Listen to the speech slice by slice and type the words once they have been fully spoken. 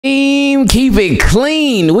Team, keep it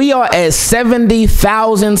clean. We are at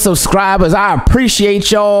 70,000 subscribers. I appreciate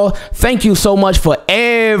y'all. Thank you so much for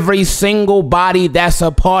every single body that's a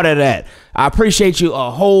part of that. I appreciate you a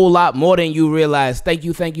whole lot more than you realize. Thank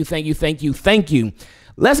you, thank you, thank you, thank you, thank you.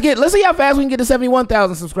 Let's see how fast we can get to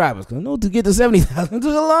 71,000 subscribers. Because I know to get to 70,000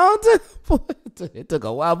 took a long time. It took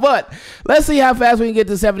a while, but let's see how fast we can get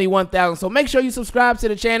to 71,000. So make sure you subscribe to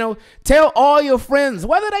the channel. Tell all your friends,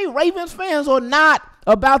 whether they Ravens fans or not,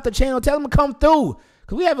 about the channel. Tell them to come through,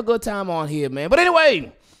 because we have a good time on here, man. But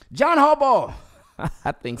anyway, John Harbaugh.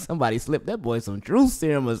 I think somebody slipped that boy some truth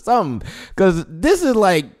serum or something, because this is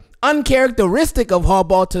like uncharacteristic of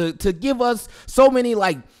Harbaugh to give us so many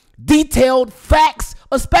like detailed facts,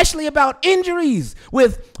 especially about injuries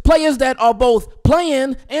with players that are both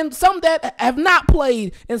playing and some that have not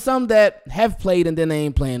played and some that have played and then they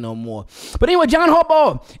ain't playing no more. But anyway, John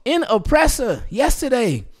Harbaugh in a presser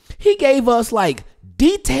yesterday, he gave us like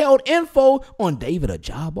detailed info on David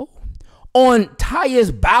Ojabo, on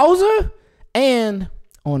Tyus Bowser, and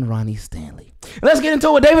on Ronnie Stanley. Let's get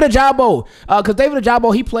into it. David Ojabo, because David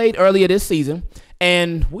Ojabo, he played earlier this season.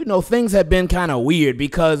 And we know things have been kind of weird,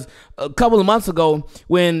 because a couple of months ago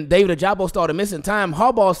when David Ojabo started missing time,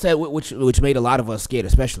 Harbaugh said, which made a lot of us scared,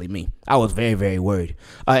 especially me. I was very, very worried.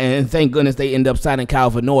 And thank goodness they ended up signing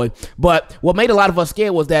Kyle Vanoy. But what made a lot of us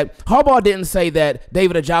scared was that Harbaugh didn't say that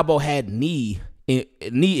David Ojabo had knee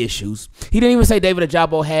issues. He didn't even say David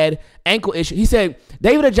Ojabo had ankle issues. He said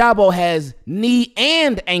David Ojabo has knee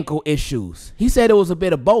and ankle issues. He said it was a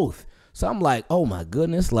bit of both. So I'm like, oh my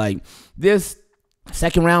goodness, like this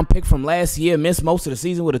second round pick from last year missed most of the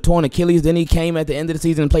season with a torn Achilles. Then he came at the end of the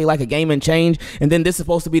season and played like a game and change. And then this is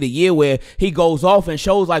supposed to be the year where he goes off and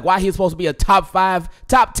shows like why he's supposed to be a top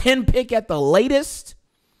 10 pick at the latest.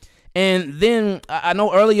 And then I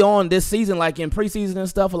know early on this season, like in preseason and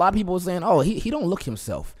stuff, a lot of people were saying, oh, he don't look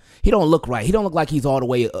himself. He don't look right. He don't look like he's all the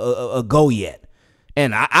way a go yet.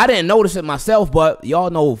 And I didn't notice it myself, but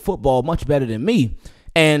y'all know football much better than me.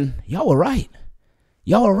 And y'all were right.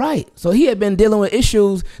 Y'all are right. So he had been dealing with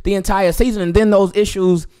issues the entire season, and then those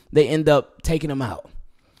issues, they end up taking him out.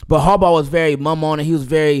 But Harbaugh was very mum on it. He was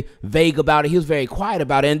very vague about it. He was very quiet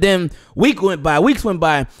about it. And then weeks went by,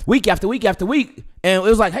 week after week after week, and it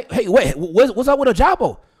was like, hey, wait, what's up with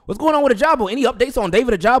Ojabo? What's going on with Ojabo? Any updates on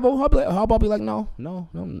David Ojabo? Harbaugh be like, no,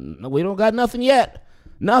 we don't got nothing yet.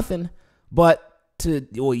 Nothing. But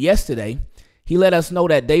yesterday, he let us know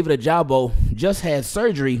that David Ojabo just had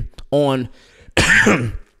surgery on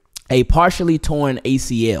a partially torn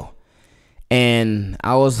ACL. And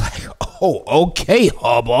I was like, oh, okay,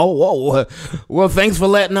 Harbaugh. Whoa. Well, thanks for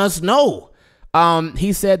letting us know.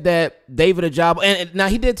 He said that David Ojabo, and now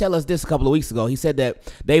he did tell us this a couple of weeks ago. He said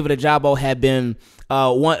that David Ojabo had been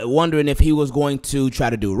wondering if he was going to try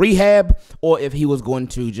to do rehab or if he was going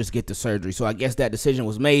to just get the surgery. So I guess that decision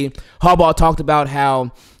was made. Harbaugh talked about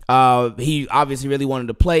how he obviously really wanted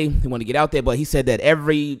to play. He wanted to get out there, but he said that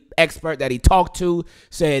every expert that he talked to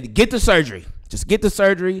said, get the surgery. Just get the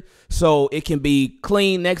surgery so it can be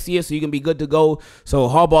clean next year so you can be good to go. So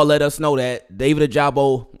Harbaugh let us know that David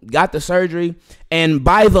Ojabo got the surgery, and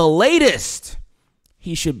by the latest,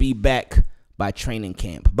 he should be back by training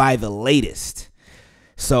camp. By the latest.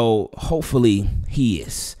 So hopefully he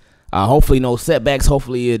is. Hopefully no setbacks.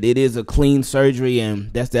 Hopefully it is a clean surgery,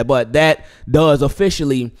 and that's that. But that does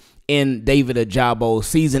officially end David Ojabo's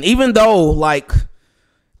season, even though like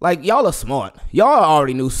y'all are smart. Y'all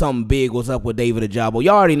already knew something big was up with David Ojabo.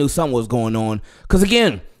 Y'all already knew something was going on. Because,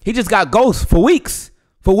 again, he just got ghosts for weeks,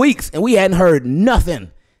 and we hadn't heard nothing.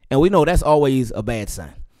 And we know that's always a bad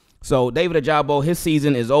sign. So, David Ojabo, his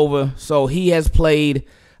season is over. So, he has played,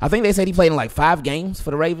 I think they said he played in like 5 games for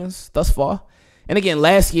the Ravens thus far. And, again,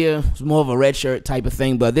 last year was more of a red shirt type of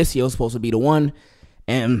thing. But this year was supposed to be the one.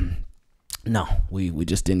 And, no, we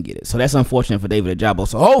just didn't get it. So, that's unfortunate for David Ojabo.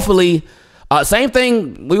 So, hopefully, same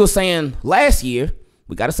thing we were saying last year.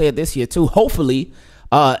 We got to say it this year, too. Hopefully,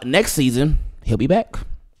 next season, he'll be back.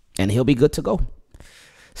 And he'll be good to go.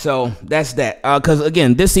 So, that's that. Because,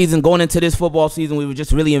 again, this season, going into this football season, we were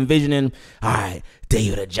just really envisioning, all right,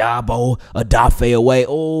 David Ojabo, Odafe away.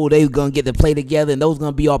 Oh, they're going to get to play together, and those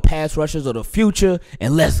going to be our pass rushers of the future,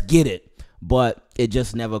 and let's get it. But it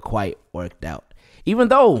just never quite worked out. Even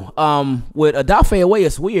though with Odafe away,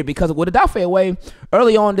 it's weird because with Odafe away,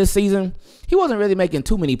 early on this season, he wasn't really making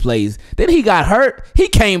too many plays. Then he got hurt. He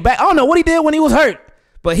came back. I don't know what he did when he was hurt,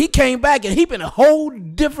 but he came back and he been a whole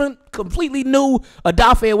different, completely new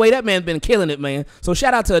Odafe away. That man's been killing it, man. So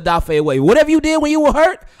shout out to Odafe away. Whatever you did when you were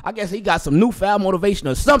hurt, I guess he got some newfound motivation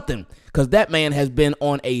or something, because that man has been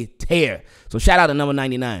on a tear. So shout out to number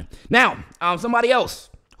 99. Now, somebody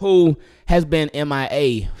else who has been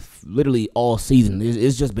MIA literally all season.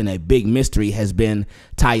 It's just been a big mystery, has been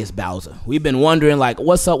Tyus Bowser. We've been wondering, like,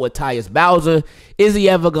 what's up with Tyus Bowser? Is he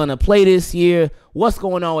ever going to play this year? What's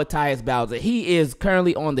going on with Tyus Bowser? He is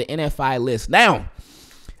currently on the NFI list. Now,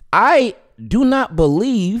 I do not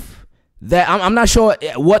believe that, I'm not sure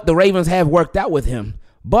what the Ravens have worked out with him,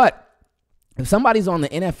 but if somebody's on the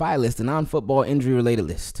NFI list, the non-football injury-related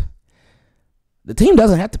list, the team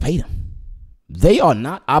doesn't have to pay them. They are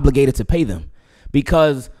not obligated to pay them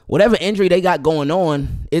because whatever injury they got going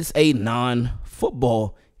on, it's a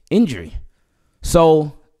non-football injury.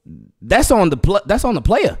 So that's on the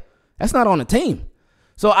player. That's not on the team.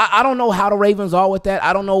 So I don't know how the Ravens are with that.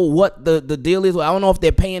 I don't know what the deal is. I don't know if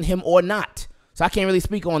they're paying him or not. So I can't really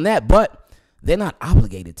speak on that, but they're not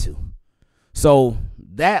obligated to. So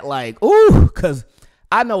that, like, ooh, because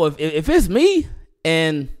I know if it's me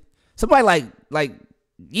and somebody like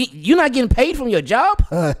you're not getting paid from your job,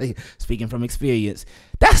 speaking from experience,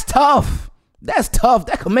 that's tough. That's tough.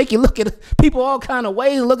 That could make you look at people all kind of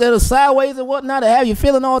ways, look at us sideways and whatnot, and have you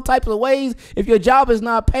feeling all types of ways if your job is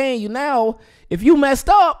not paying you. Now, if you messed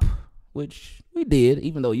up, which we did,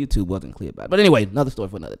 even though YouTube wasn't clear about it. But anyway, another story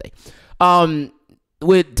for another day.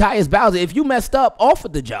 With Tyus Bowser, if you messed up off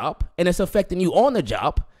of the job and it's affecting you on the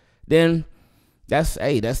job, then that's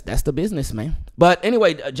the business, man. But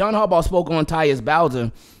anyway, John Harbaugh spoke on Tyus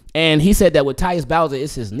Bowser, and he said that with Tyus Bowser,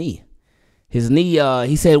 it's his knee. His knee,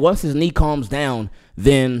 he said once his knee calms down,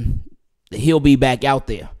 then he'll be back out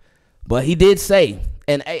there. But he did say,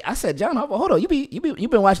 and hey, I said, John Harbaugh, hold on,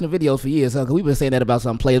 you've been watching the videos for years, huh? Because we've been saying that about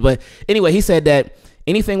some players. But anyway, he said that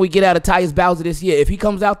anything we get out of Tyus Bowser this year, if he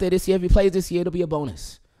comes out there this year, if he plays this year, it'll be a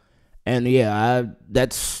bonus. And yeah,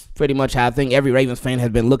 that's pretty much how I think every Ravens fan has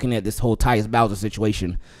been looking at this whole Tyus Bowser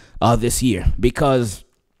situation this year, because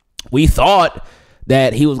we thought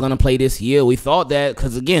that he was going to play this year. We thought that,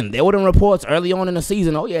 because again, there were reports early on in the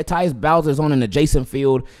season, oh yeah, Tyus Bowser is on an adjacent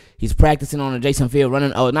field. He's practicing on an adjacent field,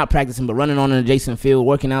 running on an adjacent field,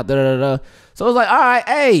 working out, So it was like, all right,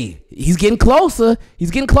 hey, he's getting closer.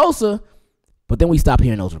 But then we stopped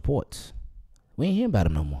hearing those reports. We ain't hearing about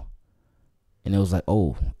him no more. And it was like,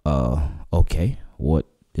 okay, what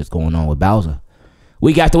is going on with Bowser?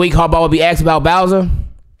 Week after week, Harbaugh would be asked about Bowser.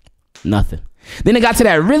 Nothing. Then it got to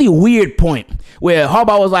that really weird point where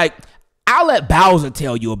Harbaugh was like, I'll let Bowser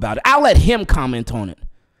tell you about it. I'll let him comment on it.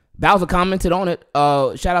 Bowser commented on it.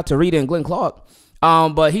 Shout out to Rita and Glenn Clark.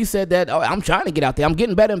 But he said that, I'm trying to get out there. I'm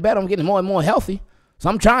getting better and better. I'm getting more and more healthy. So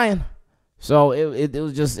I'm trying. So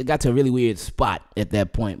it got to a really weird spot at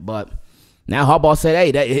that point. But now Harbaugh said,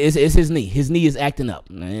 hey, it's his knee. His knee is acting up.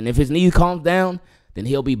 And if his knee calms down, then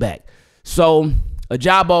he'll be back. So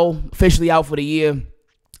Ojabo officially out for the year.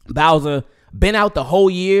 Bowser been out the whole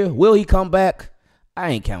year. Will he come back?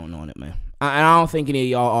 I ain't counting on it, man. I don't think any of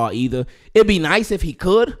y'all are either. It'd be nice if he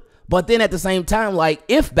could. But then at the same time, like,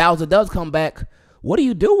 if Bowser does come back, what do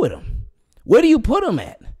you do with him? Where do you put him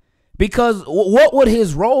at? Because what would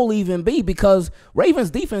his role even be? Because Ravens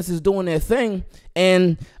defense is doing their thing.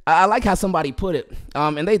 And I like how somebody put it.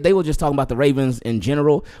 And they were just talking about the Ravens in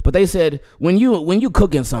general. But they said, when you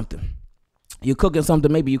cooking something,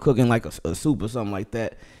 maybe you're cooking like a soup or something like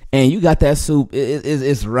that, and you got that soup,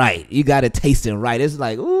 it's right. You got it tasting right. It's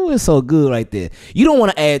like, ooh, it's so good right there. You don't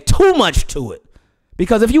want to add too much to it.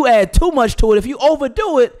 Because if you add too much to it, if you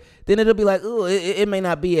overdo it, then it'll be like, ooh, it may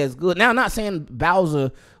not be as good. Now, I'm not saying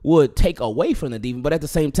Bowser would take away from the defense, but at the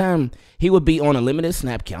same time, he would be on a limited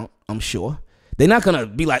snap count, I'm sure. They're not going to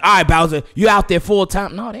be like, all right, Bowser, you're out there full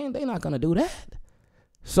time. No, they're not going to do that.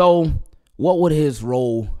 So what would his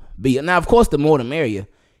role be? Now, of course, the more the merrier,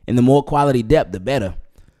 and the more quality depth, the better.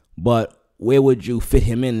 But where would you fit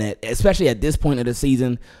him in that, especially at this point of the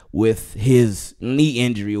season with his knee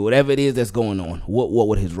injury or whatever it is that's going on? What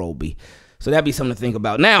would his role be? So that'd be something to think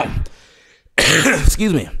about. Now,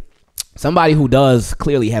 excuse me, somebody who does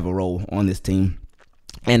clearly have a role on this team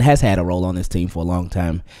and has had a role on this team for a long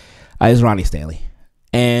time is Ronnie Stanley.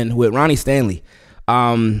 And with Ronnie Stanley,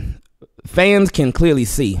 fans can clearly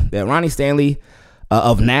see that Ronnie Stanley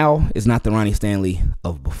of now is not the Ronnie Stanley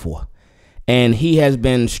of before. And he has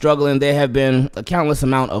been struggling. There have been a countless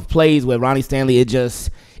amount of plays where Ronnie Stanley, it's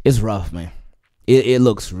rough, man. It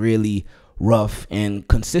looks really rough and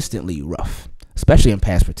consistently rough, especially in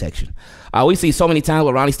pass protection. We see so many times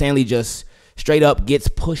where Ronnie Stanley just straight up gets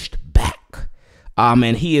pushed back.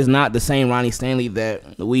 And he is not the same Ronnie Stanley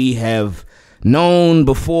that we have known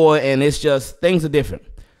before. And it's just, things are different.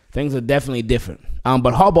 Things are definitely different.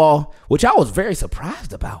 But Harbaugh, which I was very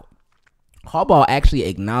surprised about, Harbaugh actually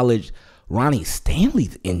acknowledged Ronnie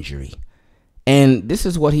Stanley's injury And this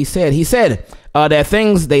is what he said. He said that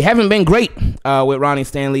things, they haven't been great with Ronnie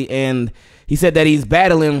Stanley. And he said that he's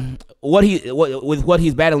battling what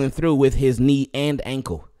he's battling through with his knee and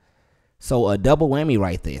ankle. So a double whammy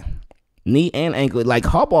right there. Knee and ankle. Like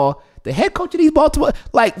Harbaugh, the head coach of these Baltimore,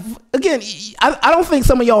 like, again, I don't think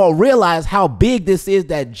some of y'all realize how big this is,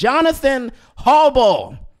 that Jonathan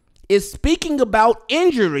Harbaugh is speaking about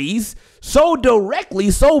injuries so directly,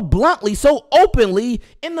 so bluntly, so openly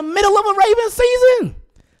in the middle of a Ravens season.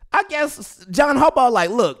 I guess John Harbaugh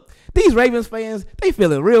like, look, these Ravens fans, they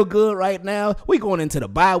feeling real good right now. We going into the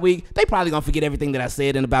bye week. They probably going to forget everything that I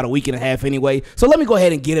said in about a week and a half anyway. So let me go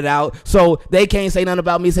ahead and get it out so they can't say nothing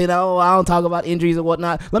about me saying, oh, I don't talk about injuries or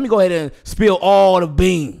whatnot. Let me go ahead and spill all the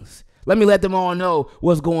beans. Let me let them all know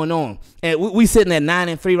what's going on. And we sitting at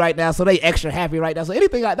 9-3 right now, so they extra happy right now. So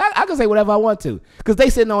anything like that, I can say whatever I want to, because they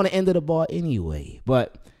sitting on the end of the ball anyway.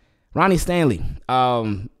 But Ronnie Stanley,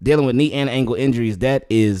 dealing with knee and ankle injuries, that's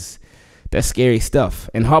scary stuff.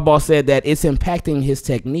 And Harbaugh said that it's impacting his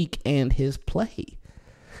technique and his play.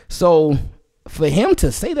 So for him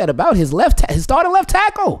to say that about his starting left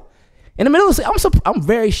tackle in the middle of the season, I'm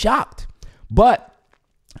very shocked. But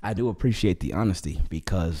I do appreciate the honesty,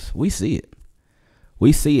 because we see it.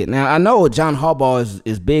 We see it. Now, I know John Harbaugh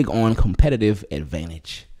is big on competitive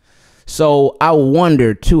advantage. So I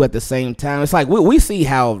wonder, too, at the same time, it's like we see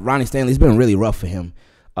how Ronnie Stanley's been really rough for him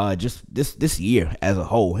just this year as a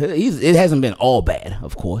whole. It hasn't been all bad,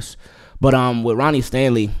 of course. But with Ronnie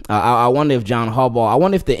Stanley, I wonder if John Harbaugh, I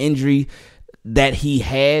wonder if the injury that he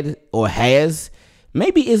had or has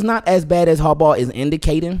maybe is not as bad as Harbaugh is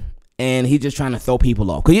indicating. And he's just trying to throw people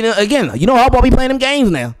off. Because, Harbaugh be playing them games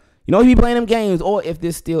now. He be playing them games. Or if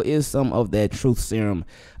this still is some of that truth serum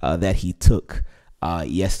that he took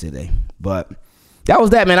yesterday. But that was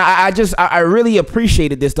that, man. I really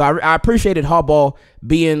appreciated this, though. I appreciated Harbaugh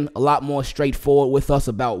being a lot more straightforward with us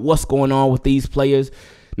about what's going on with these players.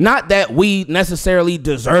 Not that we necessarily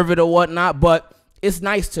deserve it or whatnot, but it's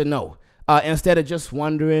nice to know. Instead of just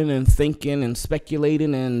wondering and thinking and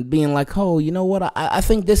speculating and being like, oh, you know what? I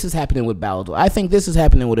think this is happening with Bowser. I think this is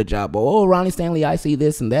happening with Ojabo. Oh, Ronnie Stanley, I see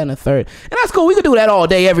this and that and a third. And that's cool. We could do that all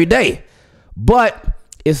day, every day. But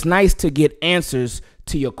it's nice to get answers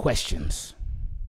to your questions.